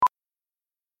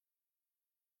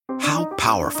How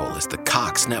powerful is the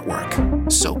Cox network?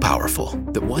 So powerful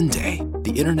that one day,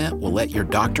 the internet will let your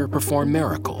doctor perform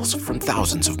miracles from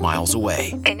thousands of miles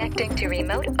away. Connecting to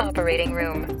remote operating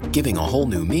room. Giving a whole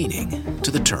new meaning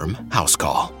to the term house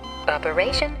call.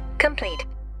 Operation complete.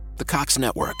 The Cox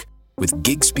network. With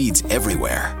gig speeds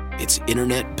everywhere, it's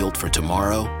internet built for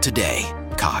tomorrow, today.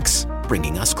 Cox,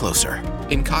 bringing us closer.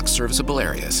 In Cox serviceable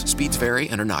areas, speeds vary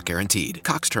and are not guaranteed.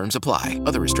 Cox terms apply.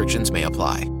 Other restrictions may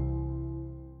apply.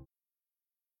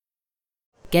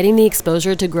 Getting the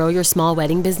exposure to grow your small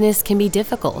wedding business can be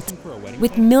difficult.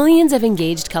 With millions of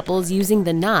engaged couples using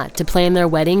The Knot to plan their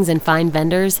weddings and find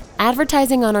vendors,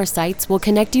 advertising on our sites will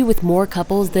connect you with more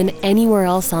couples than anywhere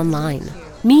else online.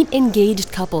 Meet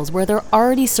engaged couples where they're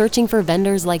already searching for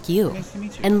vendors like you,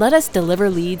 and let us deliver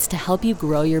leads to help you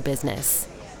grow your business.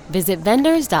 Visit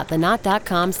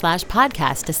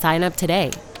vendors.thenot.com/podcast to sign up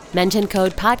today. Mention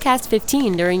code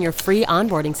podcast15 during your free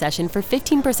onboarding session for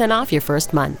 15% off your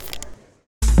first month.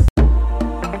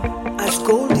 As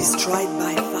gold is tried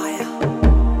by fire,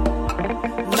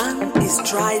 man is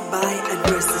tried by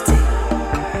adversity.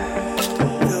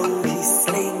 Though he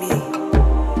slay me,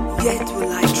 yet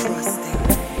will I trust him.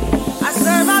 I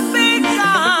serve a big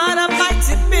God, a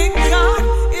mighty big God.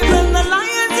 Even the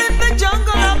lions in the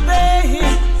jungle obey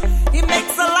him. He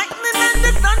makes the lightning and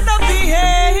the thunder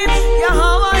behave.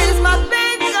 Yahweh is my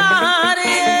big God,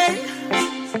 yeah.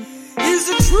 He's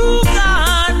the true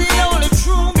God, the only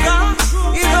true God.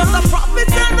 Even the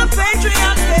prophets and the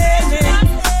patriots say him.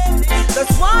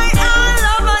 That's why I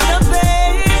love and obey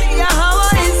him.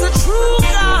 Yahweh is the true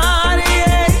God,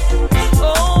 yeah.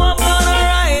 Oh, I'm gonna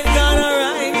ride it out.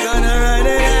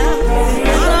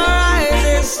 Gonna ride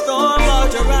this storm,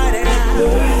 about to ride it out.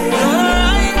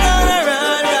 Gonna ride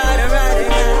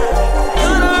it out.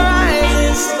 Gonna ride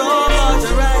this storm, about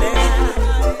to ride it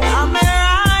out. I may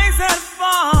rise and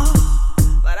fall,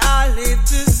 but I live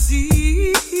to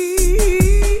see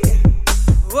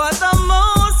what the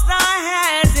Most High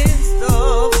has in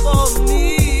store for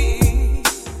me.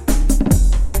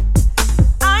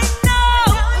 I know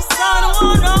the sun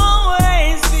won't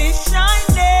always be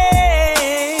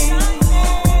shining,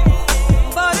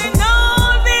 but in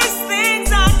all these things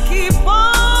I keep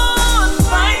on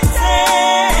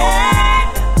fighting.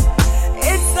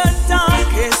 It's the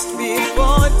darkest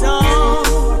before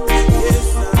dawn. Yes,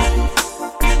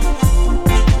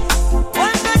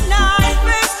 when the night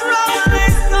is trouble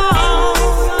is gone.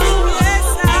 Yes,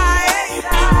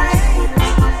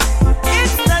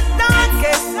 it's the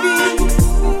darkest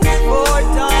before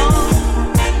dawn.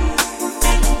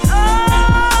 Oh,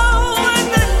 when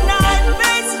the night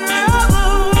is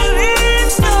trouble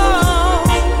is gone.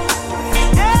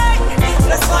 Hey,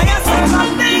 that's why I serve a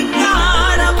big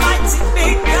God, a mighty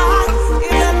big God.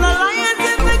 Even the lions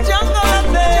in the jungle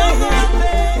obey him.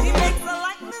 He makes the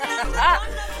lightning and the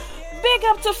thunder. Big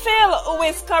up to Phil, who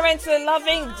is currently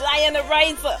loving Dianna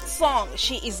Wright's song.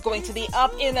 She is going to be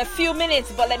up in a few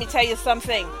minutes, but let me tell you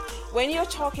something. When you're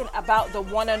talking about the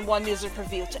one-on-one music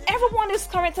review, to everyone who's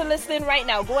currently listening right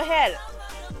now, go ahead.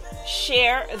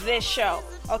 Share this show,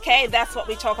 okay? That's what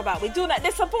we talk about. We do not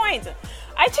disappoint.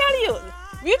 I tell you,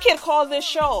 you can call this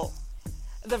show.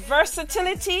 The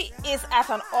versatility is at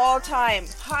an all-time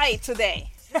high today.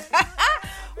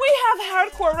 We have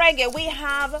hardcore reggae, we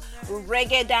have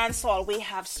reggae dancehall, we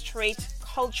have straight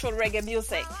cultural reggae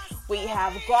music, we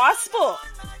have gospel,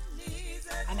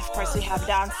 and of course we have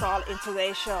dancehall in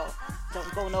today's show. Don't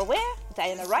go nowhere.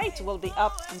 Dianna Wright will be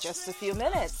up in just a few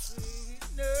minutes.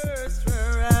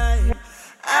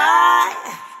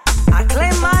 I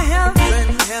claim my health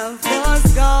when health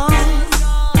was gone.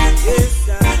 Yes,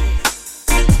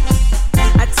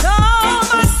 I told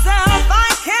myself I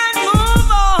can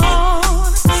move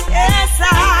on. Yes, I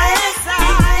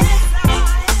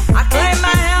claim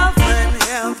my health when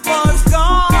health was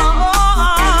gone.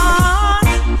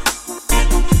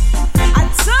 I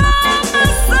told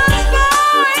myself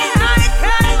I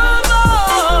can move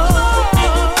on.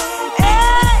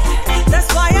 Hey, that's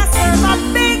why I serve a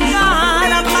big God.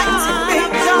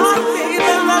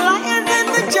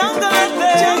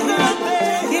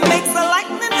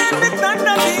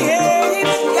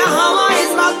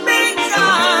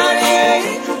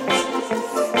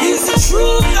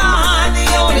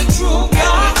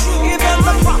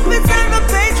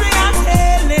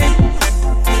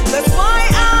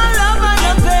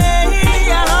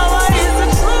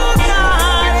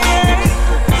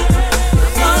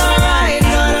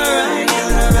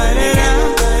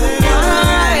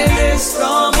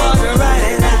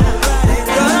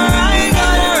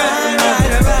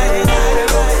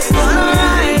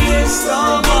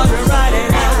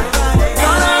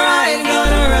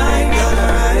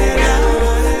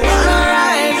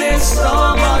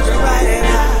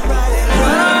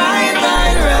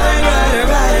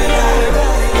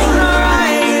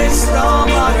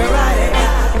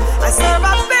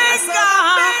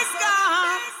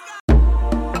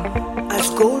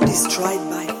 gold is tried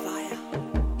by fire.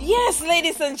 Yes,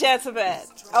 ladies and gentlemen,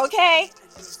 okay?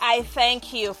 I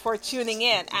thank you for tuning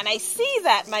in, and I see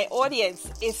that my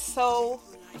audience is so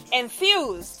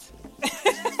enthused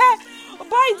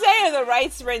by Dianna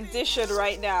Wright's rendition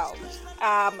right now.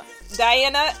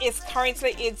 Dianna is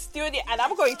currently in studio, and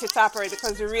I'm going to tap her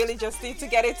because we really just need to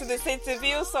get into this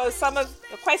interview. So some of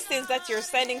the questions that you're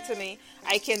sending to me,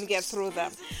 I can get through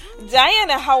them.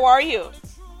 Dianna, how are you?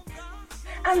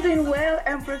 I'm doing well,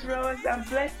 Empress Rose. I'm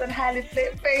blessed and highly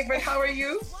favored. How are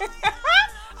you?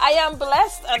 I am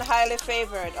blessed and highly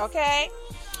favored, okay?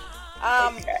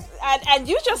 And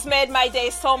you just made my day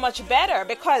so much better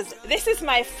because this is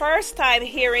my first time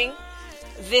hearing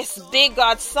this big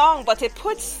God song, but it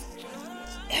puts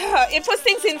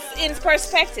things in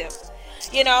perspective,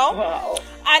 you know. Wow.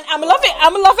 And I'm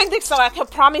loving this song. I can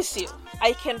promise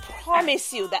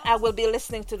you that I will be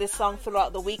listening to this song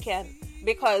throughout the weekend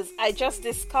because I just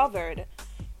discovered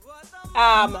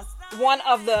one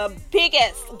of the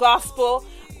biggest gospel,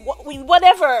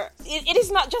 whatever. It is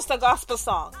not just a gospel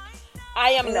song.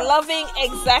 I am loving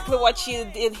exactly what you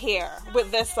did here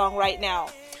with this song right now.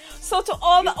 So to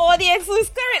all the audience who is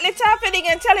currently tapping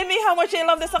and telling me how much they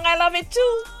love the song, I love it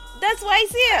too. That's why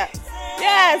it's here.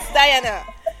 Yes, Dianna.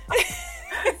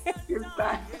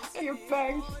 You're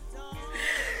thanks.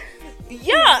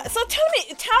 Yeah, so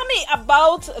tell me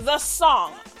about the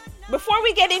song. Before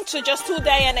we get into just who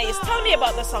Dianna is, tell me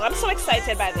about the song. I'm so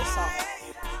excited by this song.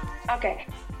 Okay,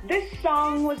 this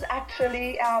song was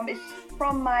actually it's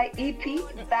from my EP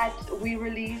that we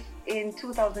released in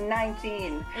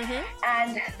 2019.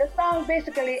 And the song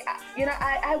basically,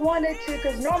 I wanted to,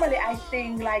 because normally I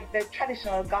sing like the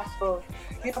traditional gospel,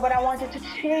 but I wanted to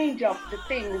change up the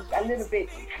things a little bit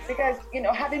because,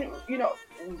 having,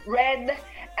 read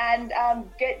and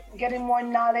getting more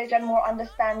knowledge and more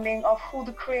understanding of who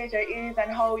the Creator is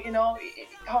and how,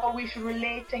 how we should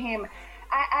relate to Him.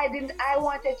 I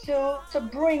wanted to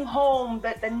bring home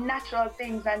the natural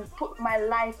things and put my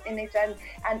life in it and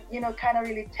kind of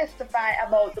really testify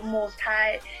about the Most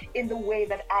High in the way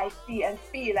that I see and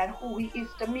feel and who He is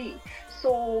to me.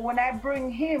 So when I bring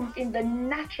Him in the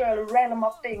natural realm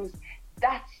of things,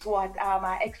 that's what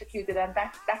I executed, and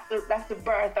that's the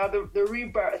birth or the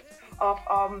rebirth of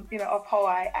of how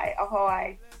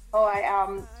I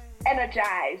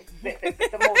energize the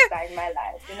Most High in my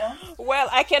life, Well,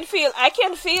 I can feel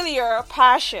your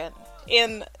passion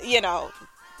in,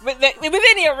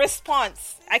 within your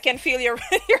response. I can feel your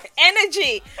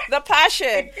energy, the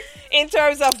passion in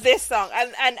terms of this song,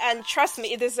 and trust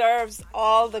me, it deserves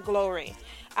all the glory.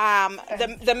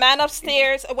 The man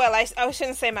upstairs. Well, I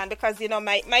shouldn't say man because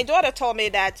my daughter told me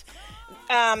that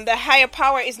the higher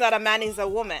power is not a man, is a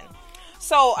woman.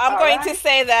 So I'm going to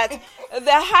say that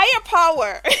the higher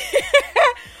power,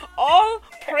 all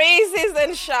praises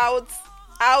and shouts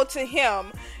out to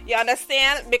Him. You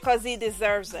understand? Because He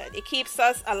deserves it. It keeps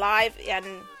us alive and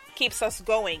keeps us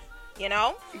going.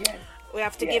 Yes. We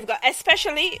have to give God,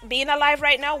 especially being alive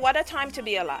right now. What a time to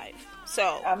be alive.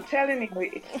 So I'm telling you,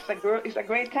 it's a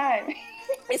great time.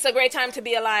 It's a great time to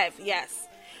be alive. Yes.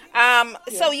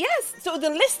 So the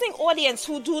listening audience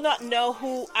who do not know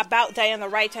who about Dianna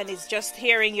Wright and is just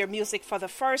hearing your music for the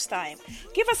first time,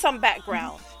 give us some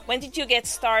background. When did you get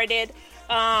started?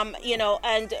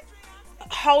 And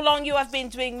how long you have been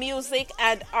doing music,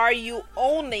 and are you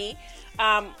only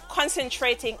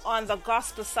concentrating on the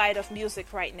gospel side of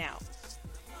music right now?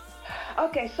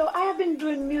 Okay, so I have been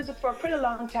doing music for a pretty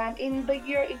long time. In the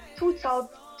year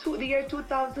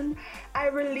 2000, I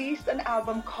released an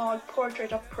album called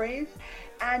Portrait of Praise.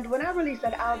 And when I released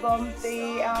that album,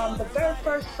 the very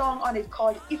first song on it,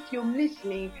 called If You Miss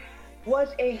Me,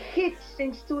 was a hit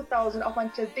since 2000 up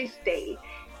until this day.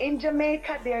 In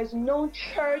Jamaica, there's no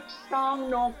church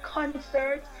song, no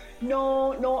concert,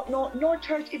 no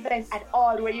church event at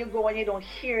all where you go and you don't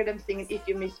hear them singing If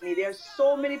You Miss Me. There's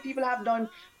so many people have done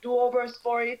do-overs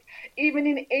for it. Even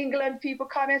in England, people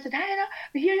come and say, Dianna,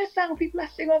 we hear your song, people are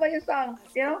singing over your song.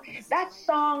 That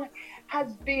song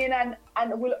has been and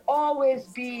will always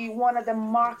be one of the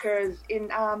markers in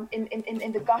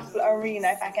the gospel arena,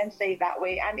 if I can say it that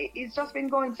way. And it's just been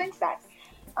going since that.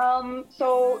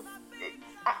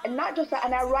 Not just that,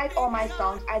 and I write all my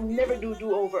songs. I never do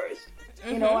do-overs.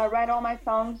 I write all my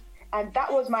songs, and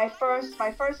that was my first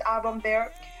album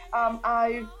there. I'm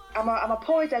a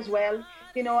poet as well.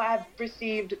 I've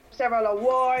received several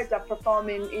awards. I've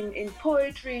performed in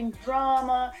poetry, in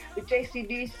drama, with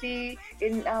JCDC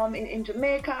in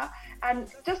Jamaica, and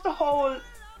just the whole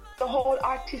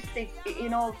artistic,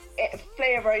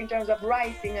 flavor in terms of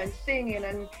writing and singing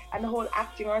and the whole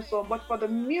acting or so. But for the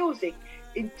music,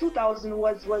 in 2000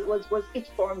 was it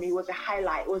for me, was a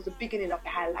highlight, was the beginning of the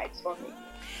highlights for me.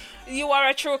 You are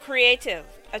a true creative.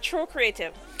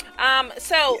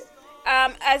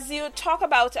 As you talk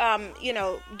about,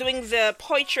 doing the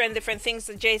poetry and different things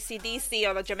at JCDC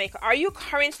or Jamaica, are you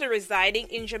currently residing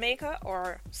in Jamaica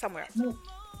or somewhere?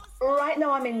 Right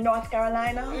now, I'm in North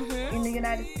Carolina, in the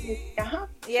United States. So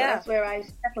that's where I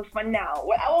settle for now.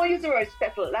 Well, I won't use the word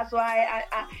settle. That's why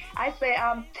I say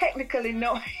I'm technically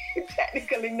nomad.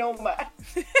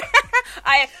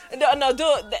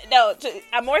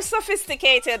 I'm more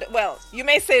sophisticated. Well, you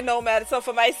may say nomad. So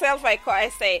for myself, I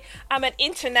say I'm an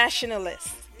internationalist.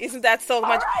 Isn't that so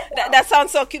much? Right, that sounds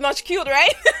so much cute,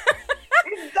 right?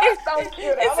 It does sound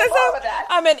cute.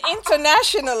 I'm an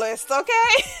internationalist.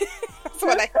 Okay.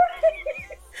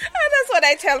 That's what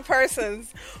I tell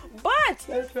persons. But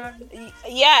that's right.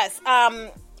 Yes,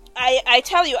 I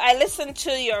tell you, I listen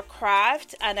to your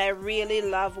craft, and I really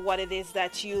love what it is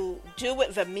that you do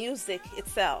with the music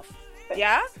itself.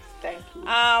 Thank you.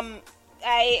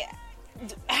 I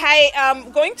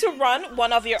am going to run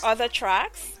one of your other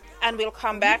tracks, and we'll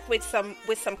come back with some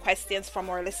questions from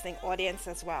our listening audience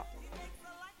as well.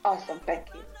 Awesome, thank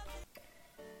you.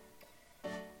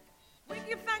 We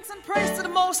give thanks and praise to the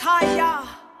Most High, Yah.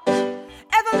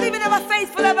 Ever living, ever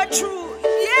faithful, ever true.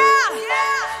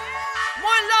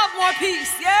 More love, more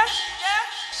peace, I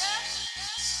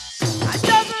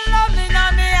just love it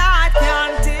on me heart,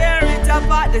 can't tear it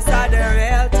apart. This is the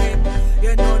real thing,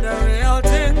 you know the real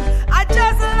thing. I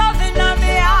just love it on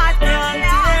me heart, can't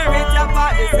tear it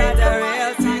apart. This is the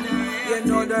real thing, you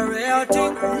know the real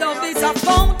thing. Love is a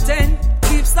fountain,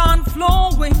 keeps on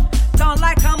flowing, down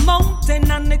like a mountain,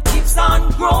 and it keeps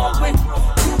on growing.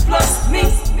 You plus me,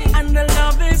 and the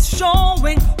love is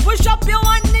showing. Push up your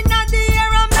hand in the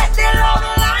air and make the love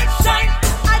light shine.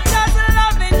 I just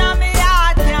love it on me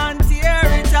heart, can't tear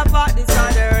it apart. This is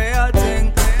the real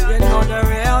thing, you know the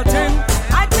real thing.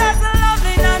 I just love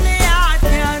it on me heart,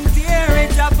 can't tear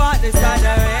it apart. This is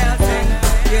the real thing,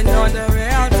 you know the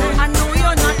real thing. I know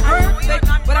you're not perfect,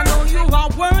 but I know you are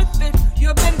worth it.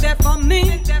 You've been there for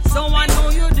me, so I know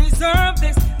you deserve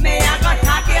this. May I go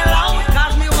talk it loud,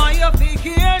 cause me want you to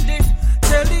hear this.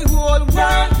 Tell the whole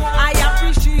world I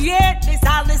appreciate this.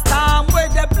 All this time where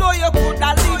they blow you could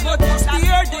have leave, but you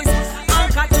steer this.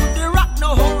 Anchor to the rock,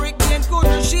 no hurricane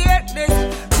couldn't shake this.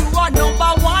 You are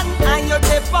number one and you're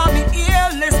there for me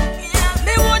earless.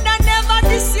 They would have never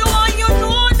diss you and you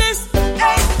know this.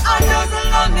 Hey, I just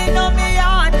love it on me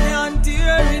heart, can't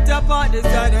tear it apart. This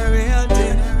is the real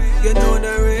thing, you know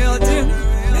the real thing.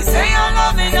 They say I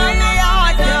love it on me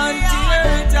heart, can't tear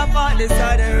it apart. This is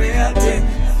the real thing,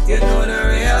 you know the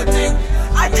real thing.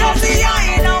 I just the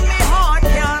iron on me heart,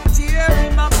 can't tear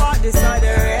him apart. This is the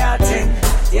real thing,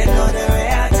 you know the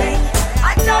real thing.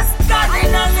 I just got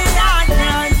it on me heart,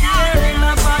 can't tear him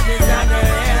apart. This is the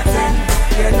real thing,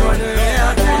 you know the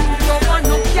real thing. Don't want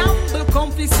no gamble,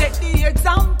 come fi set the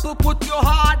example. Put your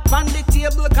heart on the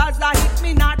table, cause I hit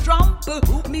me not trample.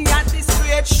 Me at the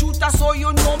straight shooter, so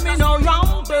you know me no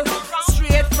rumble.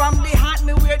 Straight from the heart,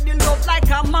 me wear the love like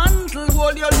a mantle.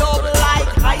 Hold your love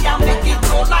like I am, make it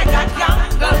go like a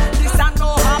candle. This and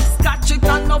no hopscotch, it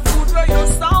and no food where you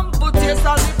sample. Taste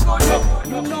a little,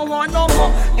 you no want no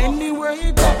more. Anywhere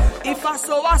you go, if I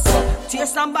so,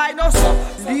 taste and buy no so.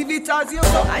 Leave it as you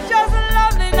go. I just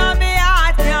love it on me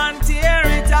heart, can't tear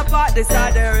it apart. This is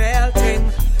the real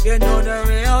thing, you know the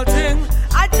real thing.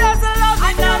 I just love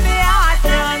it on me heart,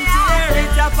 can't tear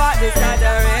it apart. This is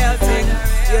the real thing,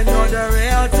 you know the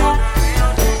real thing.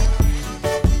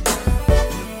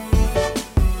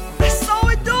 So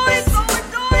we do it,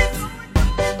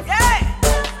 yeah.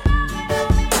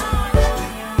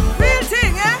 Real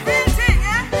thing, real thing,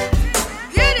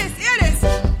 Hear this.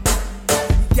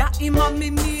 Yeah,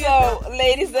 So,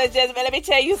 ladies and gentlemen, let me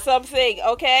tell you something,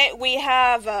 okay? We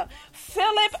have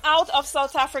Philip out of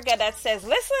South Africa that says,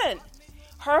 listen,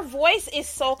 her voice is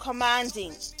so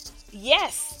commanding.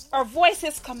 Yes, her voice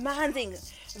is commanding.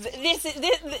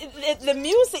 The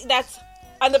music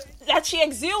that she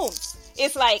exudes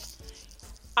is like,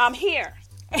 I'm here.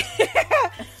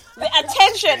 The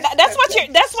attention, that's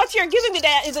what you're giving me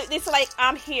there. It's like,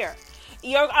 I'm here.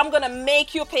 I'm gonna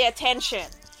make you pay attention.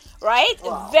 Right?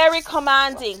 Wow. Very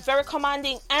commanding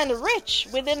and rich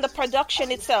within the production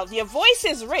itself. Your voice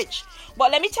is rich. But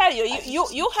let me tell you,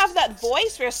 you have that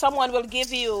voice where someone will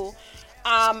give you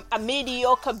a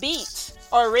mediocre beat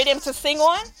or rhythm to sing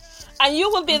on, and you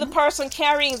will be the person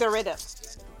carrying the rhythm.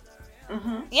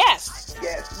 Yes.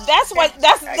 That's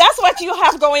what you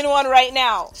have going on right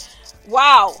now.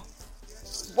 Wow.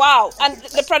 And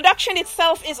the production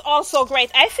itself is also great.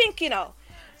 I think,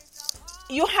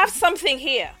 you have something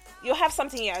here. you have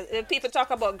something here. People talk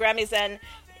about Grammys, and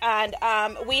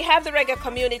we have the reggae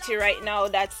community right now.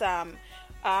 That's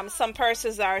some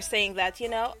persons are saying that,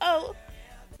 oh,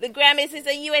 the Grammys is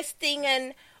a US thing,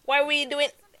 and why are we doing?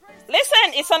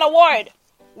 Listen, it's an award.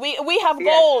 We have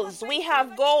goals. We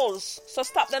have goals. So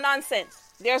stop the nonsense.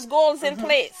 There's goals in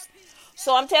place.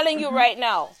 So I'm telling you right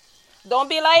now, don't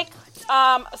be like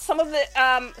some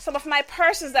of my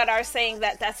persons that are saying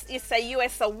that it's a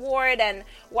US award and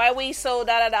why we so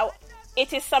da da da.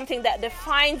 It is something that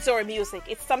defines our music.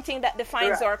 It's something that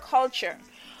defines our culture.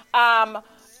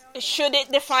 Should it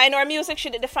define our music?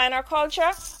 Should it define our culture?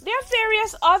 There are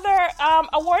various other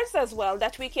awards as well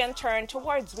that we can turn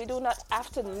towards. We do not have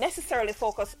to necessarily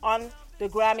focus on the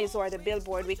Grammys or the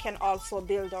Billboard. We can also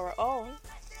build our own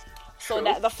so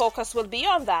that the focus will be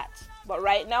on that. But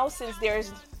right now, since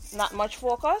there's not much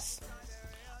focus,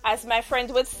 as my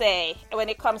friend would say, when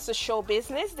it comes to show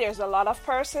business, there's a lot of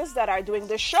persons that are doing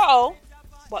the show,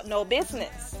 but no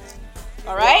business.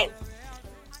 All right?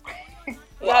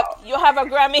 You have a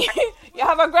Grammy, you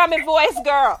have a Grammy voice,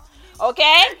 girl.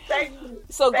 Okay?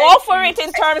 So go for it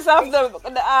in terms of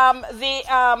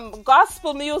the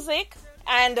gospel music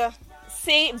and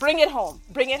bring it home.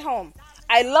 Bring it home.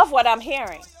 I love what I'm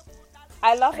hearing.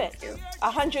 I love it.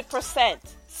 100%.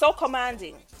 So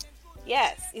commanding.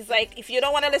 Yes. It's like, if you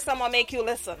don't want to listen, I'm going to make you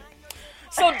listen.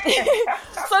 So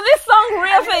this song,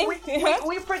 Real Thing.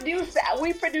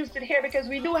 We produced it here because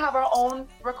we do have our own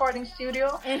recording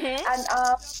studio. And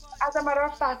as a matter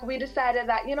of fact, we decided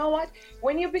that, you know what?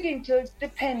 When you begin to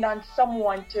depend on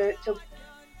someone to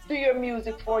do your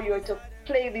music for you, to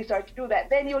play this or to do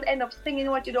that, then you'll end up singing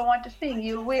what you don't want to sing.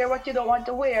 You'll wear what you don't want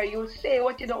to wear. You'll say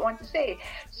what you don't want to say.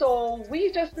 So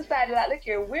we just decided that, look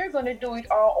here, we're going to do it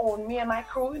our own. Me and my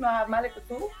crew, I have my little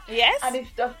crew. Yes. And it's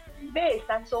just based.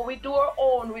 And so we do our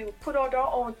own. We put out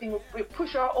our own thing. We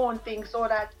push our own thing so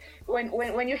that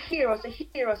when you hear us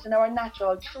in our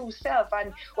natural, true self.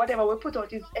 And whatever we put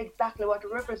out is exactly what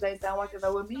we represent and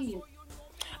whatever we mean.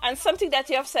 And something that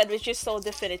you have said, which is so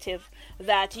definitive,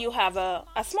 that you have a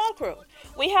small crew.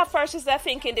 We have persons that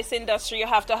think in this industry you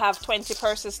have to have 20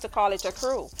 persons to call it a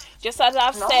crew. Just as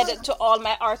I've said to all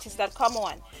my artists that come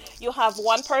on. You have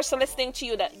one person listening to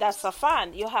you that's a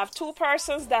fan. You have two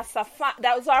persons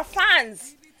those are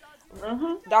fans.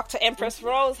 Dr. Empress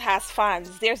Rose has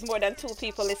fans. There's more than 2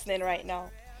 people listening right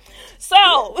now. So,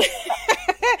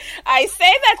 I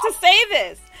say that to say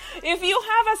this. If you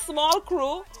have a small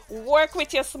crew, work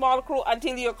with your small crew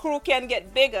until your crew can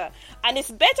get bigger. And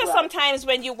it's better sometimes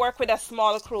when you work with a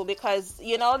small crew because,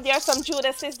 there are some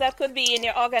Judases that could be in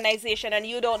your organization and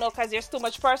you don't know because there's too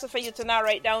much person for you to narrow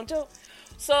it down to.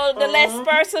 So the less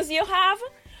persons you have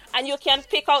and you can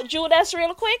pick out Judas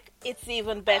real quick, it's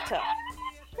even better.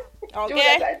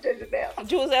 Okay?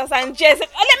 Judas and Jezebel.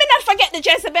 Let me not forget the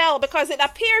Jezebel because it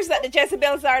appears that the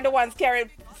Jezebels are the ones clearing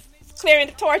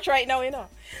the torch right now,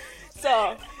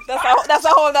 So that's a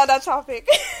whole other topic.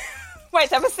 Might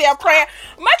have to say a prayer.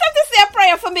 Might have to say a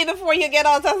prayer for me before you get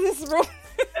out of this room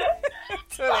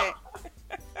today.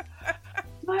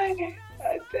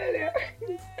 I tell you.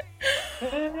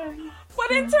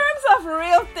 But in terms of the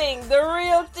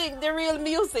real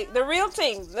music, the real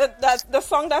thing, the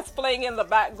song that's playing in the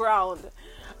background,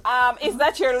 is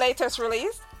that your latest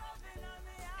release?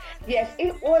 Yes,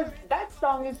 it was. That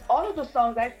song is all of the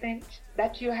songs I think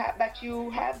that you have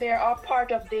there are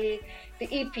part of the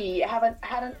EP.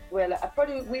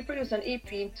 We produced an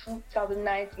EP in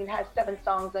 2019, has 7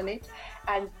 songs on it,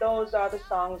 and those are the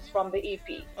songs from the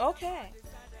EP. Okay.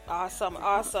 Awesome.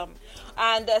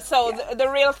 And the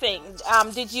real thing,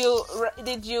 did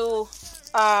you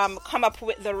come up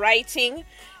with the writing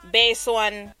based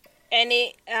on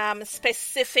any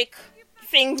specific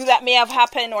things that may have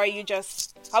happened, or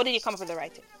how did you come up with the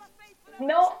writing?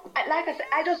 No, like I said,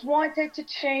 I just wanted to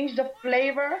change the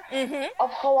flavor of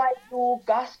how I do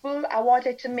gospel. I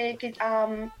wanted to make it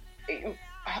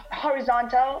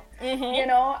horizontal,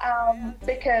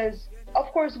 because of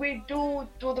course we do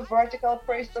the vertical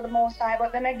praise to the Most High,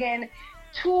 but then again,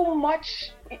 too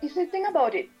much. Is the thing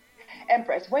about it,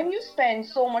 Empress, when you spend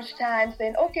so much time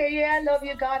saying, okay, yeah, I love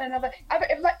you, God, and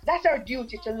that's our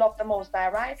duty to love the Most High,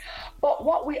 right? But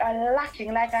what we are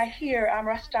lacking, like I hear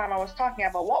Rastama was talking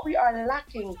about, what we are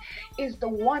lacking is the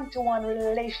one-to-one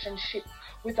relationship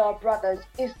with our brothers,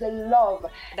 is the love.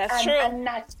 That's true. And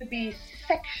not to be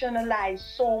sectionalized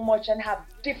so much and have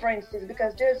differences,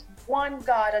 because there's one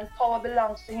God and power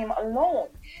belongs to Him alone,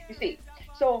 you see.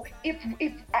 So if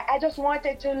I just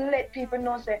wanted to let people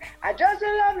know, say, I just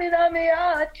love me, that me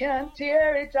heart can't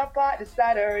tear it apart. It's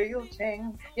not a real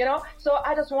thing, you know. So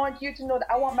I just want you to know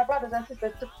that I want my brothers and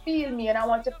sisters to feel me, and I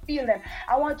want to feel them.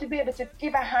 I want to be able to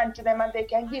give a hand to them, and they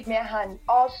can give me a hand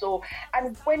also.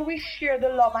 And when we share the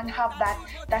love and have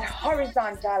that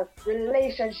horizontal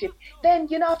relationship, then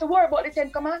you don't have to worry about the 10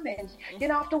 Commandments. You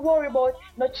don't have to worry about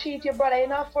not cheat your brother. You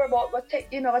don't have to worry about what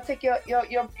take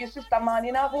your sister man.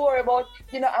 You don't have to worry about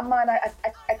a man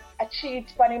a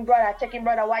cheat on him brother, taking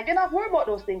brother wife. You don't have to worry about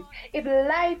those things.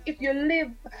 If you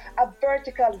live a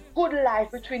vertical good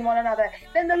life between one another,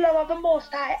 then the love of the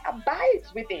Most High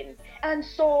abides within, and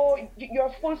so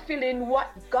you're fulfilling what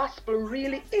gospel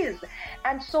really is.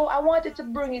 And so I wanted to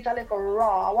bring it a little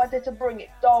raw. I wanted to bring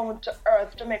it down to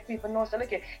earth to make people know. So look,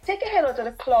 take a head out of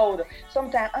the cloud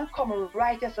sometime and come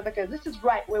right here, so because this is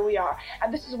right where we are,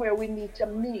 and this is where we need to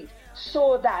meet,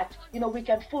 so that we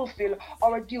can fulfill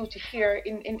our duty here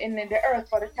in the earth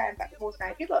for the time that the Most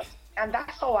High gives us. And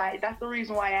that's the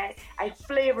reason why I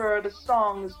flavor the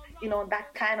songs,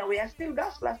 that kind of way. I still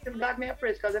gospel, I still God may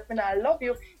praise, because if I love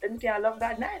you, then you can't love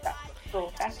God neither.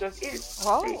 So that's just it.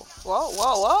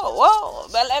 Whoa.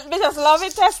 But let me just love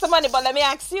your testimony, but let me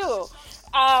ask you,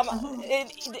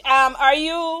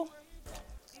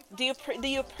 do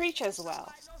you preach as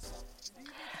well?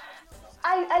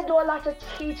 I do a lot of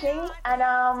teaching,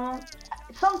 and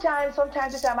sometimes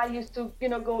I used to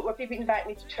go where people invite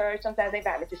me to church. Sometimes they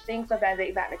invite me to sing, sometimes they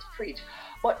invite me to preach.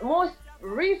 But most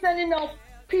recently,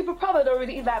 people probably don't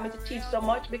really invite me to teach so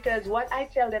much, because what I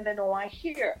tell them, they don't want to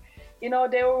hear. They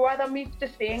would rather me to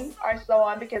sing or so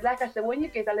on, because like I said, when you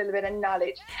get a little bit of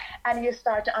knowledge and you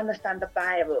start to understand the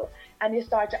Bible, and you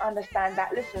start to understand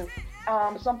that, listen,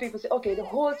 some people say, okay, the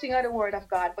whole thing of the Word of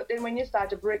God, but then when you start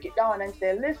to break it down and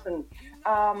say, listen,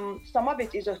 some of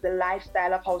it is just the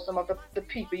lifestyle of how some of the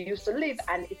people used to live,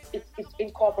 and it's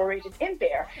incorporated in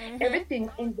there. Mm-hmm. Everything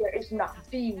in there is not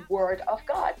the Word of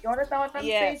God. You understand what I'm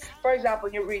saying? For example,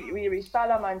 you read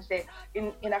Solomon say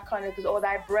in a Chronicles, oh,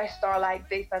 thy breasts are like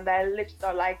this, and thy lips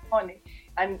are like honey,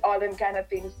 and all them kind of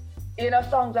things.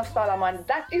 Songs of Solomon,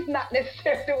 that is not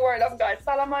necessarily the Word of God.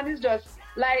 Solomon is just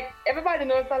like, everybody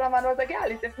knows Solomon was a girl.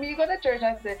 If me go to church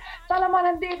and say, Solomon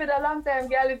and David a long time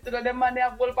girl, the man they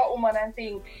have both for woman and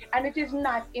thing. And it is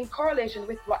not in correlation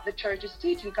with what the church is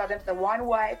teaching, because there's the one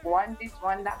wife, one this,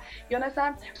 one that. You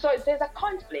understand? So there's a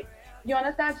conflict. You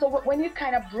understand? So when you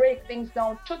kind of break things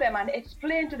down to them and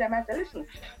explain to them and say, listen,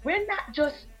 we're not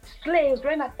just slaves,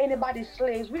 we're not anybody's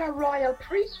slaves, we are royal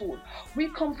priesthood. We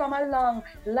come from a long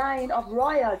line of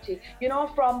royalty,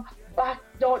 from back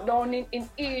down in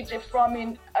Egypt, from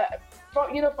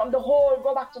the whole,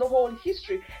 go back to the whole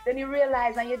history. Then you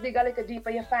realize, and you dig a little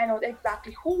deeper, you find out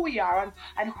exactly who we are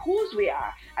and whose we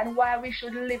are, and why we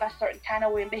should live a certain kind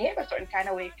of way and behave a certain kind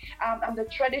of way. And the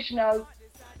traditional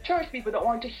church people don't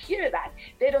want to hear that.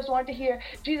 They just want to hear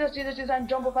Jesus, Jesus, Jesus, and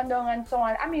jump up and down and so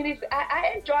on. I mean,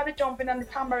 I enjoy the jumping and the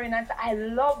tambourine, and I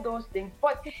love those things.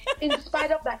 But in spite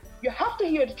of that, you have to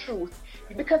hear the truth,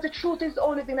 because the truth is the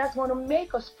only thing that's going to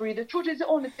make us free. The truth is the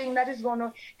only thing that is going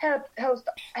to help us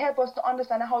to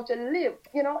understand how to live,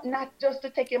 not just to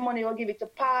take your money or give it to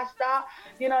pastor.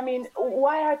 I mean,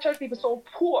 why are church people so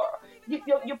poor?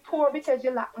 You're poor because you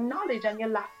lack knowledge, and you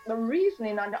lack the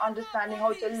reasoning and the understanding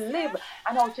how to live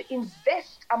and how to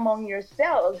invest among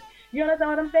yourselves. You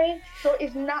understand what I'm saying? So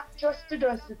it's not just to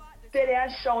just sit there and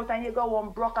shout and you go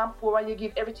home broke and poor and you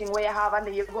give everything where you have and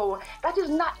then you go. That is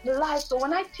not the life. So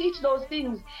when I teach those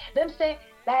things, them say,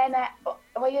 Dianna,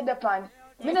 what you depend?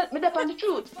 Me depend the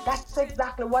truth. That's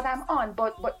exactly what I'm on.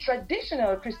 But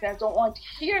traditional Christians don't want to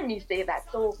hear me say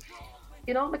that. So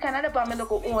me kind of depend me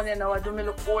look on, I do me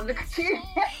look on the team.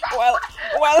 Well,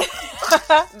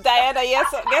 Dianna, yes,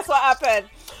 guess what happened?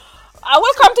 I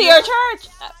will come to your church.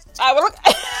 I will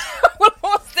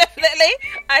most definitely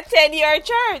attend your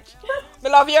church. I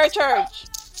love your church.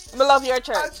 I love your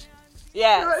church.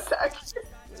 Yes.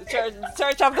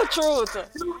 Church of the truth.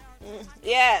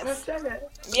 Yes.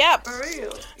 Yep. For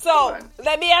real. So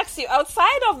let me ask you,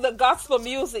 outside of the gospel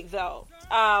music though,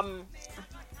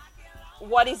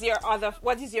 what is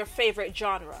your favorite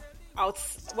genre?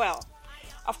 Well,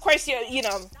 of course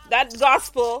that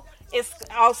gospel is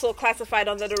also classified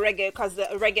under the reggae because the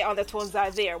reggae undertones are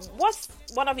there. What's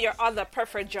one of your other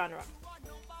preferred genre?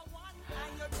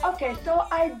 Okay, so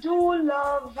I do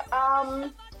love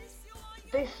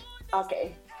this.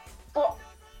 Okay, for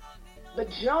the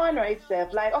genre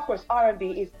itself, like of course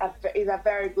R&B is a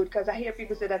very good, because I hear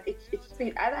people say that it's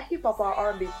either hip hop or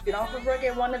R&B spin off of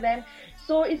reggae, one of them.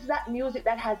 So it's that music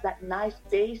that has that nice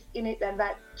bass in it, and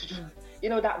that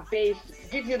that bass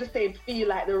gives you the same feel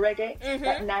like the reggae,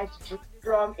 that nice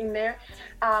drum in there.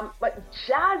 But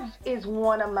jazz is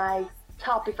one of my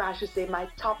top, if I should say, my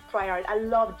top priority. I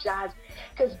love jazz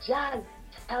because jazz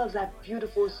tells a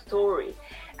beautiful story,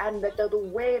 and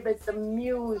the way that the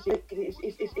music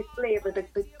is flavored,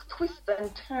 the twists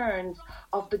and turns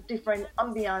of the different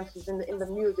ambiances in the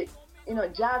music. You know,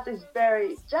 jazz is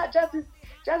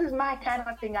my kind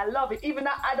of thing. I love it. Even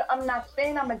though I'm not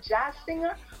saying I'm a jazz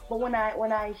singer, but when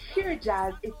I hear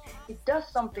jazz, it does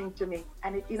something to me,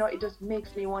 and it just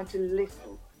makes me want to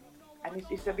listen, and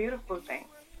it's a beautiful thing.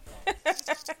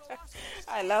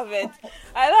 I love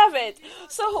it.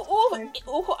 So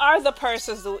who are the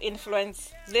persons who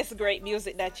influence this great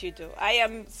music that you do?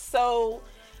 I so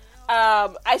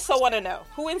want to know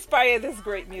who inspired this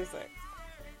great music.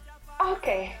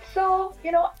 Okay, so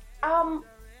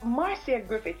Marcia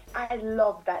Griffith, I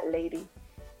love that lady.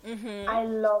 Mm-hmm. I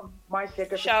love Marcia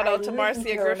Griffith. Shout out to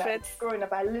Marcia Griffith. Growing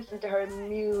up, I listened to her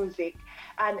music.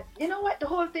 And you know what? The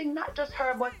whole thing, not just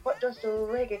her, but just the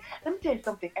reggae. Let me tell you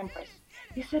something, Empress.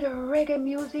 You see the reggae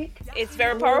music? It's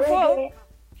very powerful. Reggae,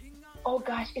 oh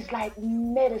gosh, it's like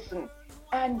medicine.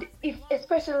 And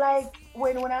especially like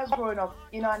when I was growing up,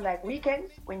 on like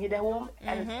weekends when you're at home,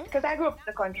 and because I grew up in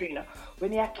the country,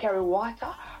 when you carry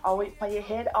water or on your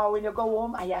head, or when you go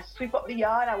home and you sweep up the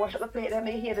yard and wash up the plate, and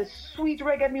you hear the sweet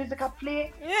reggae music I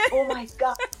play. Oh my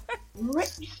God,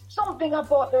 something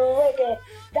about the reggae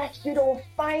that you don't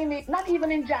find it, not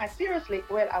even in jazz. Seriously,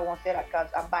 well, I won't say that because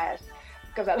I'm biased,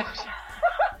 because I love jazz.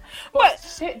 But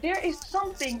there is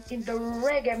something in the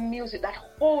reggae music that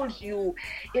holds you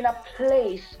in a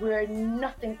place where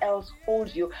nothing else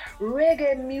holds you.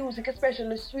 Reggae music,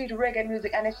 especially sweet reggae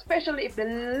music, and especially if the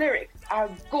lyrics are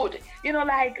good.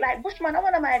 Like Bushman, I'm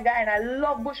one of my guy, and I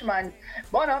love Bushman.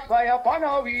 Bonfire,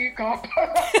 Panawika. I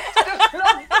just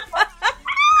love Bushman.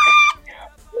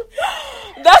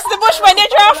 That's the Bushman they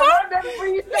draw for?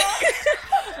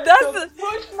 That's the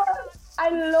Bushman. I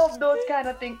love those kind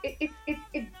of things. It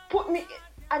put me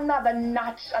another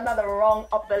notch, another rung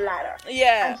up the ladder.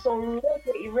 Yeah. And so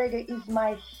reggae is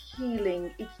my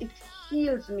healing. It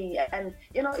heals me, and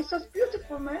it's just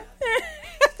beautiful, man.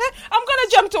 I'm gonna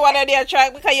jump to one of their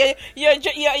track because you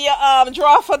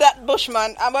draw for that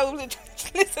Bushman. I'm going to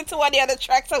listen to one of the other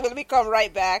tracks, and we'll come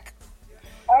right back.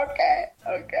 Okay.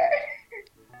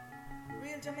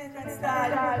 Real Jamaican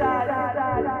style.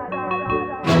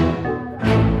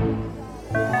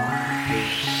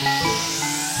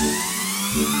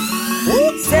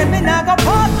 Say me nah go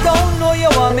pop down, no you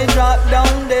want me drop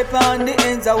down. They on the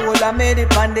ends of all I made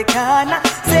it on the corner.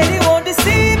 Say they won't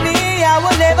deceive me, I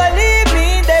will never leave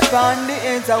me. They on the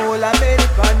ends of all I made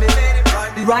it on the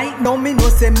right now me know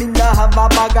say me nah have a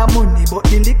bag of money, but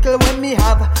the little when me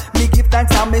have, me give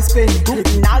thanks and me spend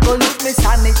it. Nah go lose me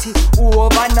sanity,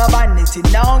 over no vanity.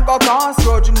 Now go cause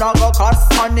road, now go cause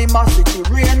animosity.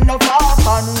 Rain no fall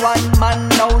on one man,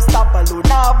 no stop alone.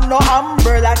 Have no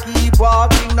umbrella, keep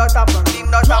walking, not up on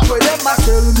him, not up with them. I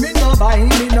tell me no buy,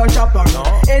 me no shop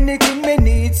around. Anything me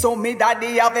need, so me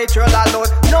daddy have a troll alone.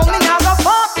 No me nah go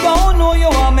pop down, no you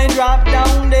want me drop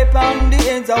down. They on the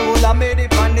ends of all I made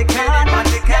it on the can.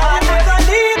 God never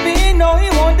leave me, no he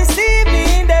won't deceive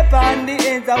me. They on the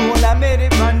ends of all I made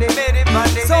it on the.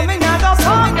 So me nah go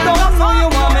pop down, no you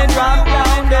want me drop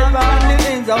down. They on the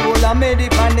ends of all I made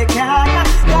it on the can.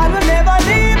 God will never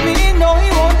leave me, no he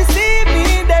won't deceive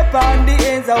me. They on the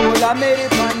ends of all I made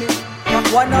it on the.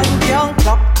 One hand can't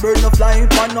clap, bird no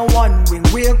flying on no one wing.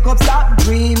 Wake up, stop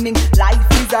dreaming, life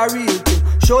is a real thing.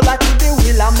 Shoulder to the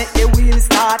wheel and make the wheel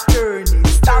start turning.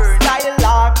 Stop style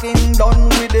locking, done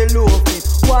with the loafing.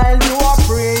 While you are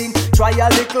praying, try a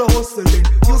little hustling.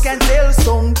 You can tell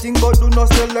something, but do not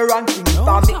sell the wrong thing.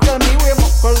 For mickle me we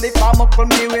muckle, if I muckle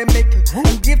me we mickle.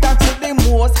 And give thanks to the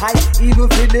most high, even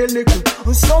for the little.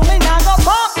 So me nah go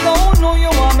pop down, no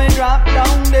you want me drop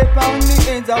down. They pound the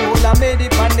ends of all I made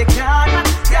it on the corner.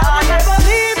 God never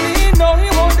leave me, no he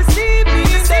won't deceive me.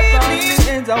 They pound the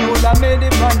ends of all I made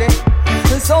it on the.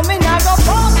 So me nah go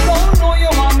pop down, no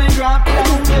you want me drop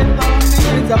down. They pound the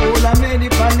ends of all I made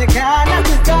it on the corner.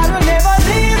 God will never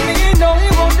leave me, no he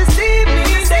won't deceive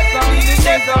me. They pound the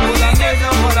ends of all I made it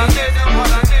on the.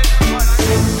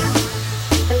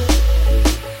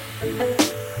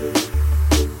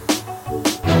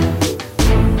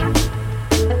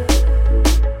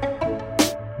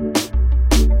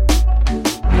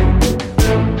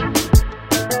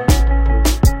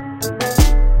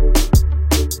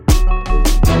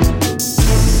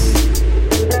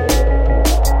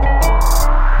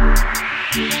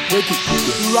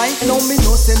 Right now me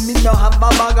know say me no have a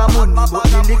bag of money, but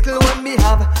the little when me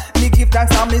have, Me give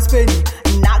thanks and me spend.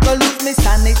 Not go lose me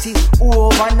sanity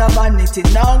over no vanity.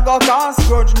 Now go cause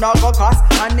grudge, now go cause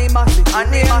animosity.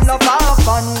 No far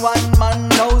fun, one man,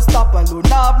 no stop alone.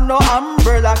 Have no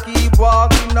umbrella, keep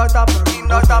walking, not up around.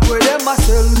 Not up where them a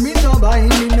sell, me no buy,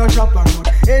 me no shop around.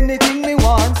 Anything me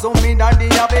want, so me daddy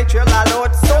have a trailer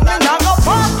load. So me not go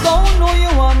pass down, no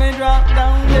you want me drop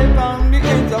down. Lip on the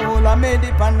ends of all I made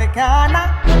it on the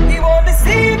corner. He won't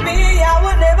deceive me, I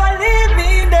will never leave me.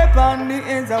 Dip on the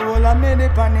ends of all I made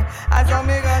it on the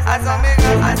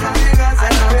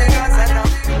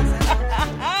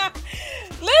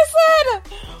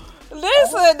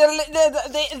Listen,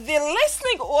 the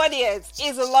listening audience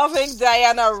is loving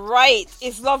Dianna Wright,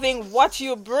 is loving what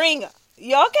you bring.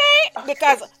 You okay?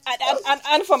 Because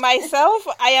and for myself,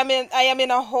 I am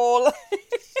in a hole.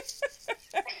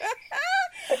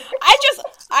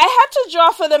 I had to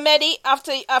draw for the Medi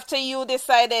after you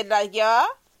decided like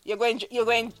you're going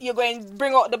to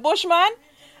bring out the Bushman.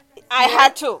 I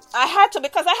had to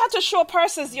because I had to show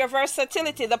persons your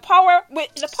versatility, the power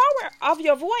of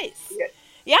your voice. Yes.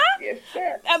 Yeah? Yes,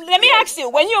 sir. Let me ask you,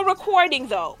 when you're recording,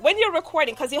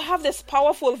 because you have this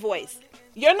powerful voice,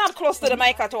 you're not close to the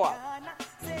mic at all.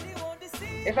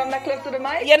 If I'm not close to the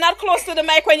mic? You're not close to the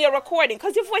mic when you're recording,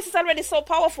 because your voice is already so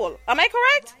powerful. Am I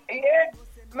correct? Yeah.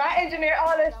 My engineer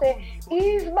always say,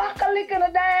 he's back a little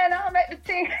Dianna, I make the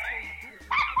thing.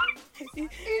 He's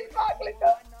back a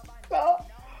little. So,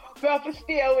 we have to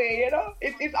stay away, you know?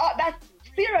 It's all, that's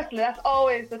seriously, that's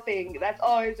always the thing.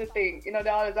 You know, they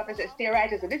always have to say, stay right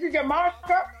here. So this is your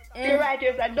marker, stay right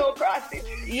here and don't cross it.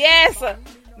 Yes,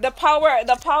 the power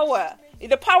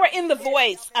in the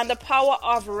voice and the power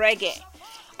of reggae.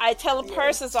 I tell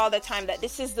persons all the time that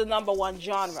this is the number one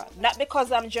genre. Not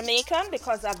because I'm Jamaican,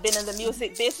 because I've been in the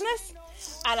music business.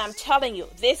 And I'm telling you,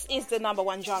 this is the number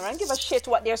one genre. I don't give a shit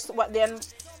what them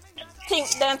think,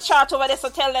 them chart over there, so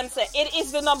tell them, say, it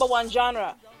is the number one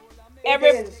genre. It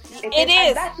is. And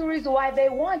that's the reason why they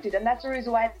want it, and that's the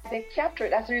reason why they capture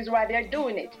it. That's the reason why they're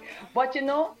doing it. But you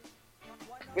know,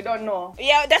 we don't know.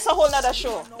 Yeah, that's a whole nother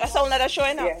show.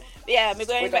 You know? Yeah, we're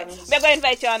going to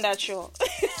invite you on that show.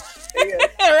 Yes.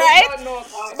 Right?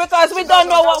 Because we don't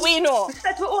know what we know. We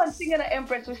set our own thing in the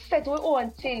Empress. We set our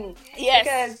own thing. Yes.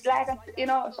 Because, like, you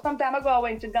know, some time ago I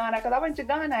went to Ghana, because I went to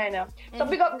Ghana, you know. So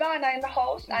big up Ghana in the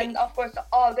house, and of course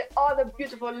all the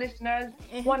beautiful listeners,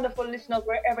 wonderful listeners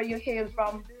wherever you hail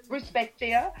from. Respect to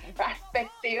you.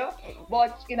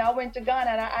 But you know, I went to Ghana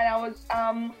and I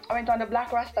went on the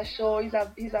Black Rasta show. He's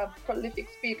a prolific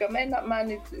speaker. Man, that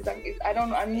man is I don't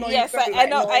know. I know. Yes, I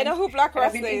know who Black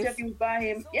Rasta is. I've been interviewed by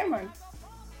him. Yeah, man.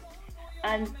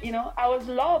 And you know, I was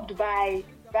loved by.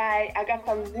 I got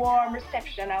a warm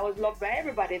reception. I was loved by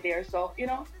everybody there. So you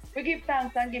know, we give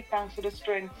thanks for the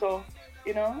strength. So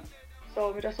you know,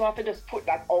 so we just want to just put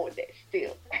that out there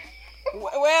still.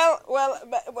 Well,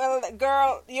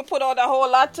 girl, you put out a whole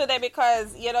lot today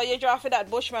because, you know, you drafted that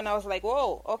Bushman. I was like,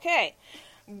 whoa, okay.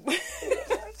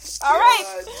 All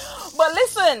right. But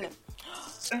listen,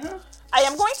 I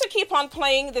am going to keep on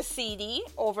playing the CD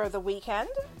over the weekend.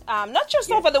 Not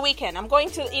just over the weekend. I'm going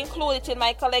to include it in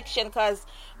my collection because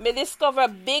me discover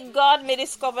Big God, me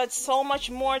discovered so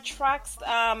much more tracks.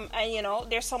 And, you know,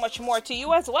 there's so much more to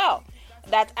you as well.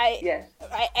 That I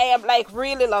am like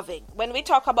really loving. When we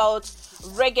talk about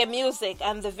reggae music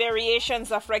and the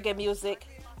variations of reggae music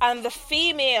and the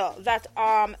female that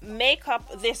make up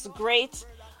this great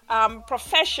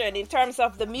profession in terms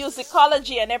of the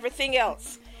musicology and everything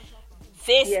else,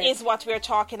 this is what we're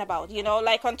talking about. You know,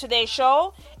 like on today's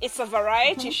show, it's a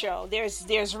variety show. There's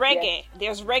reggae,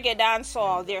 there's reggae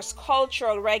dancehall, there's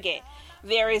cultural reggae,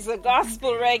 there is a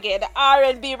gospel reggae, the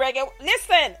R&B reggae.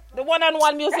 Listen, the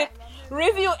one-on-one music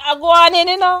review are going in,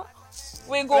 you know.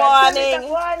 We're going in.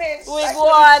 We're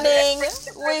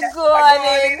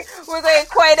going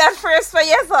quite at first for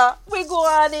yes, sir. We're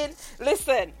going in.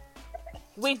 Listen,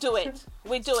 we do it.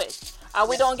 And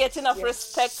we don't get enough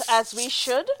respect as we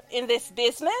should in this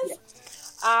business.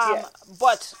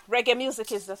 But reggae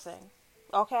music is the thing.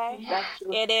 Okay? That's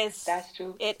true. It is. That's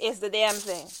true. It is the damn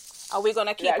thing. And we're going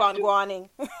to keep on going.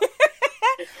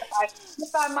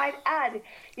 If I might add,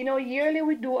 you know, yearly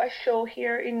we do a show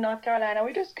here in North Carolina.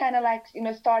 We just kind of like, you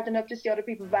know, starting up to see other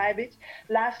people vibe it.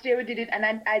 Last year we did it, and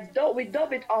we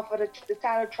dub it off of the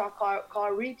title track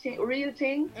called Real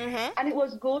Thing, and it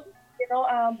was good, you know,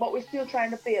 but we're still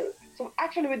trying to fail. So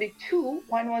actually we did two.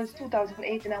 One was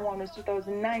 2018 and one was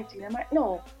 2019.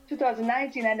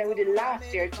 2019, and then we did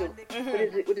last year too. We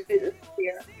did this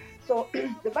year. So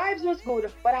the vibes was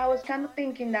good, but I was kind of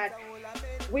thinking that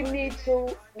we need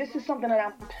to, this is something that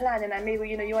I'm planning, and maybe,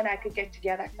 you and I could get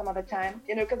together some other time,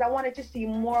 because I wanted to see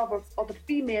more of a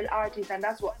female artist, and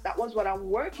that was what I'm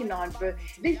working on for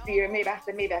this year. Maybe I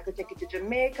said, maybe I could take it to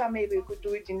Jamaica, maybe we could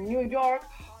do it in New York,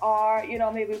 or,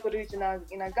 maybe we could do it in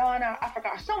a Ghana, Africa,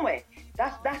 or somewhere.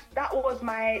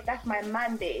 That's my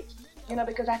mandate.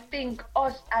 Because I think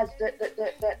us as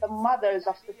the mothers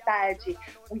of society,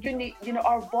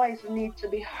 our voice needs to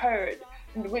be heard.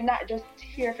 We're not just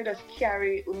here for just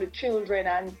carry the children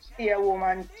and stay at home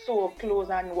and sew clothes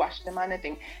and wash them and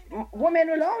anything.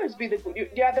 Women will always be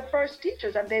they are the first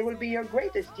teachers, and they will be your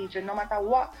greatest teacher, no matter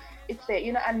what it say.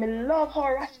 And me love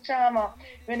how Rastama,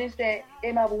 when he say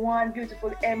him have one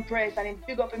beautiful Empress, and he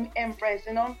big up him Empress,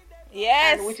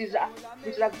 Yes, and which is a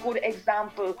good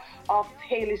example of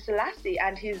Haile Selassie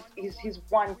and his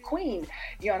one queen.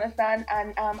 You understand?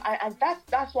 And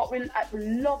that's what we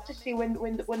love to see when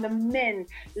the men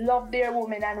love their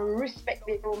women and respect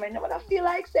their women. But I feel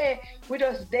like say we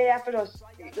just there for us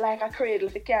like a cradle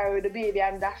to carry the baby,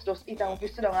 and that's just it, and we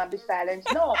sit down and be silent.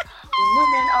 No,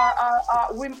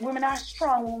 women are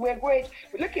strong. We're great.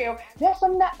 Look here, there's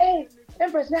some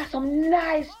Empress, there's some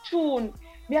nice tune.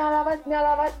 Me have a tune.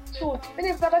 I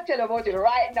didn't tell you about it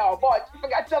right now, but I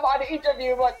forgot to about the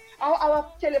interview, but I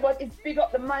will tell you about it's big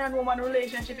up the man and woman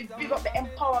relationship, it's big up the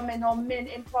empowerment, how men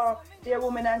empower their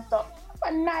women and stuff.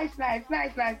 But nice thing.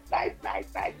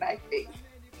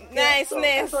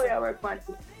 Niceness.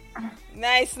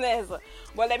 Niceness.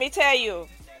 Well, let me tell you,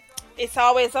 it's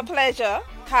always a pleasure.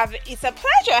 It's a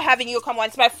pleasure having you come on.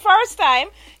 It's my first time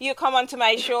you come onto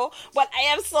my show, but I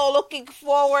am so looking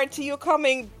forward to you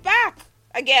coming back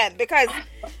again, because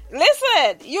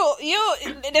listen,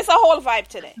 there's a whole vibe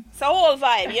today. It's a whole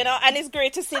vibe, and it's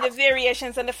great to see the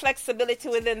variations and the flexibility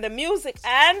within the music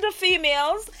and the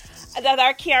females that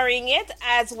are carrying it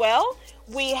as well.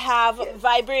 We have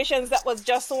vibrations that was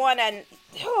just one, and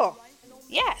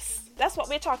yes, that's what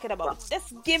we're talking about.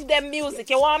 Let's give them music.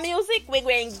 You want music? We're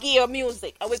going to give you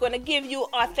music. And we're going to give you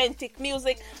authentic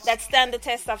music that stand the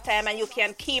test of time, and you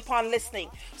can keep on listening.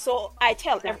 So I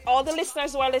tell all the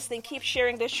listeners who are listening, keep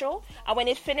sharing the show. And when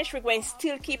it finished, we're going to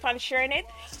still keep on sharing it.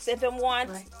 So if they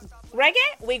want reggae,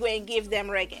 we're going to give them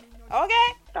reggae.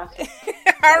 Okay?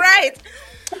 All right.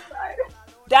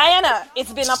 Dianna,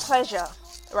 it's been a pleasure.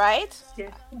 Right?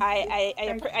 Yes.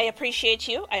 I appreciate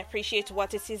you. I appreciate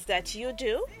what it is that you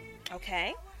do.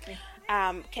 Okay.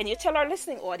 Can you tell our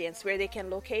listening audience where they can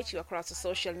locate you across the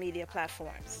social media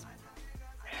platforms?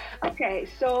 Okay,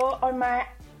 so on my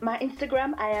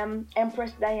Instagram, I am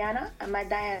Empress Dianna, and my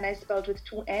Dianna is spelled with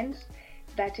 2 N's.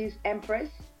 That is Empress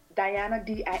Dianna,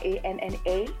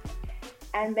 Dianna.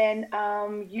 And then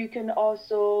you can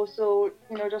also,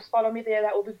 just follow me there.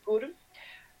 That will be good.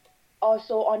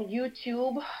 Also on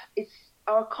YouTube, it's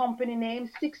our company name,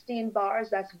 16 Bars.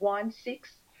 That's 16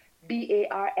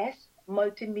 BARS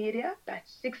Multimedia.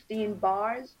 That's 16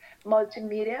 Bars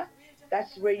Multimedia.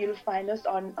 That's where you'll find us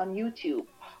on YouTube.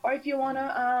 Or if you want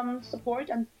to support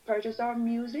and purchase our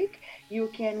music, you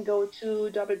can go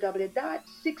to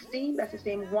www.16, that's the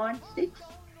same 16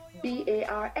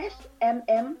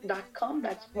 BARSMM.com.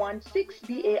 That's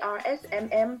 16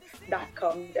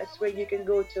 BARSMM.com. That's where you can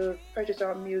go to purchase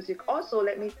our music. Also,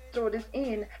 let me throw this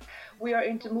in. We are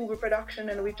into movie production,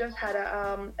 and we just had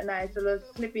a nice little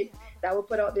snippet that we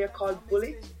put out there called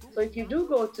Bullet. So if you do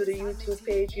go to the YouTube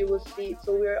page, you will see it.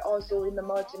 So we're also in the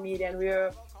multimedia, and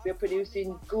we're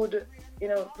producing good,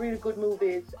 really good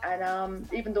movies. And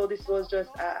even though this was just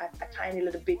a tiny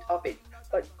little bit of it,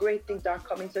 but great things are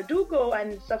coming. So do go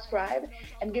and subscribe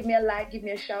and give me a like, give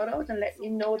me a shout out, and let me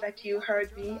know that you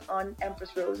heard me on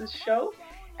Empress Rose's show.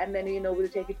 And then, we'll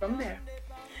take it from there.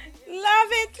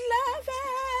 Love it.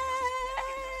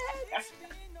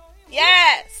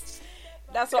 Yes.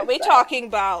 That's what we're talking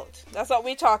about.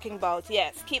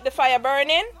 Yes. Keep the fire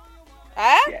burning.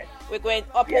 Huh? Yes. We're going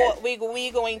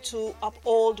we're going to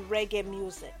uphold reggae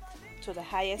music to the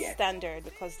highest standard,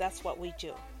 because that's what we do.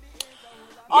 Yes.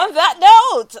 On that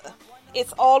note,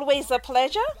 it's always a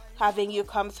pleasure having you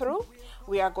come through.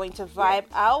 We are going to vibe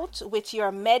out with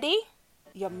your Medi.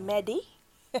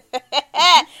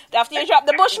 After you drop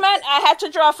the Bushman, I had to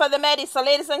draw for the Medi. So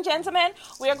ladies and gentlemen,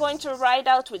 we are going to ride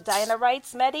out with Dianna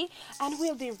Wright's Medi, and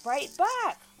we'll be right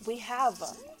back. We have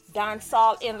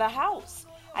dancehall in the house.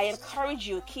 I encourage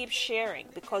you, keep sharing,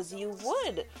 because you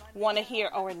would want to hear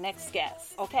our next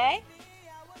guest. Okay?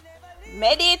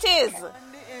 Medi it is.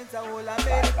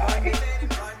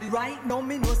 Right now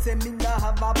me no say me nah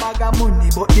have a bag of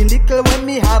money, but the little when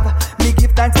me have, me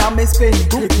give thanks and me spend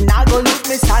it. Now go lose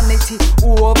me sanity,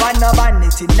 over no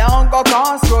vanity. Now go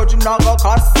cause grudge, now go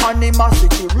cause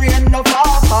animosity. Rain no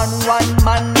fall on one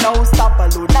man, no stop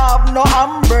alone. Have no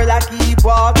umbrella, keep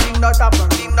walking, not up and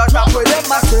king, not up. Well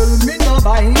them a sell me no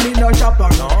buy, me no shop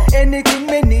around. Anything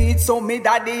me need, so me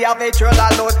daddy have a troll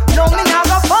alone. No me nah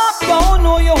go pop down,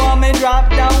 no you want me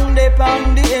drop down. They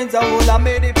pound the ends of all I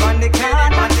made it on the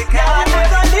can. God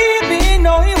never leave me,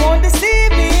 no he won't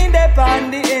deceive me. They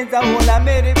pound the ends of all I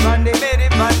made it on the.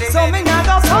 So me nah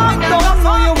go pop down,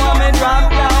 no you want me drop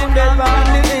down. They pound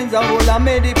the ends of all I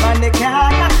made it on the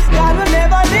can. God will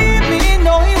never leave me,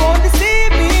 no he won't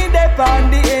deceive me. They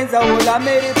pound the ends of all I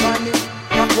made it on the.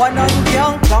 One on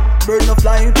young clock, bird no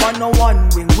flying on no one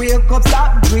wing. Wake up,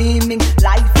 stop dreaming,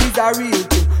 life is a real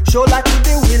thing. Shoulder to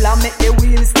the wheel and make the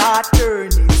wheel start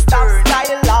turning. Stop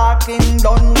skylarking,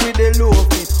 done with the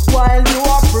loafing. While you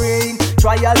are praying,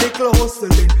 try a little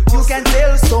hustling. You can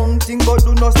tell something, but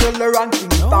do not sell the wrong thing.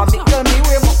 If I make me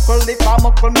we muckle, if I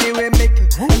muckle me we make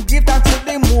it. And give thanks to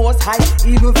the most high,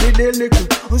 even for the little.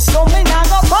 So me now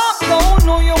go pop down,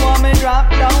 no you want me drop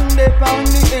down. They pound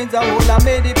the ends of all I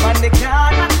made it on the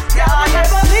can. God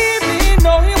never leave me,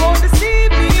 no he won't deceive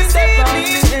me. They pound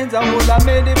the ends of all I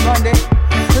made it on the.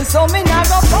 So me now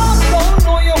go pop down,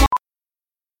 no you want.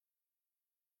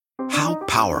 How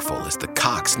powerful is the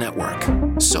Cox network?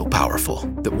 So powerful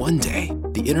that one day,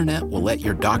 the internet will let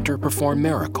your doctor perform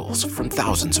miracles from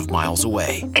thousands of miles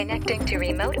away. Connecting to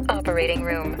remote operating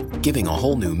room. Giving a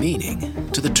whole new meaning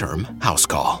to the term house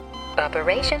call.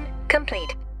 Operation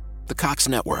complete. The Cox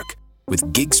network.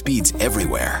 With gig speeds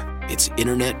everywhere, it's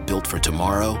internet built for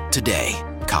tomorrow, today.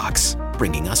 Cox,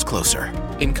 bringing us closer.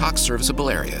 In Cox serviceable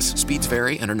areas, speeds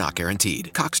vary and are not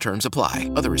guaranteed. Cox terms apply.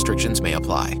 Other restrictions may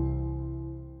apply.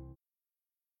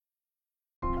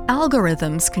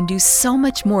 Algorithms can do so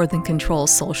much more than control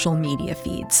social media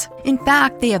feeds. In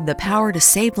fact, they have the power to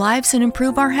save lives and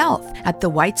improve our health. At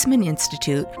the Weizmann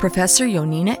Institute, Professor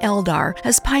Yonina Eldar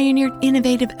has pioneered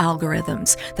innovative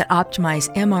algorithms that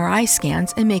optimize MRI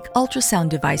scans and make ultrasound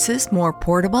devices more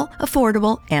portable,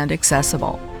 affordable, and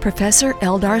accessible. Professor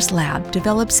Eldar's lab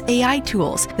develops AI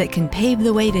tools that can pave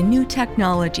the way to new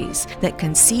technologies that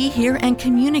can see, hear, and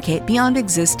communicate beyond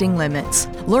existing limits.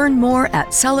 Learn more at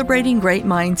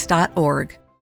celebratinggreatminds.org.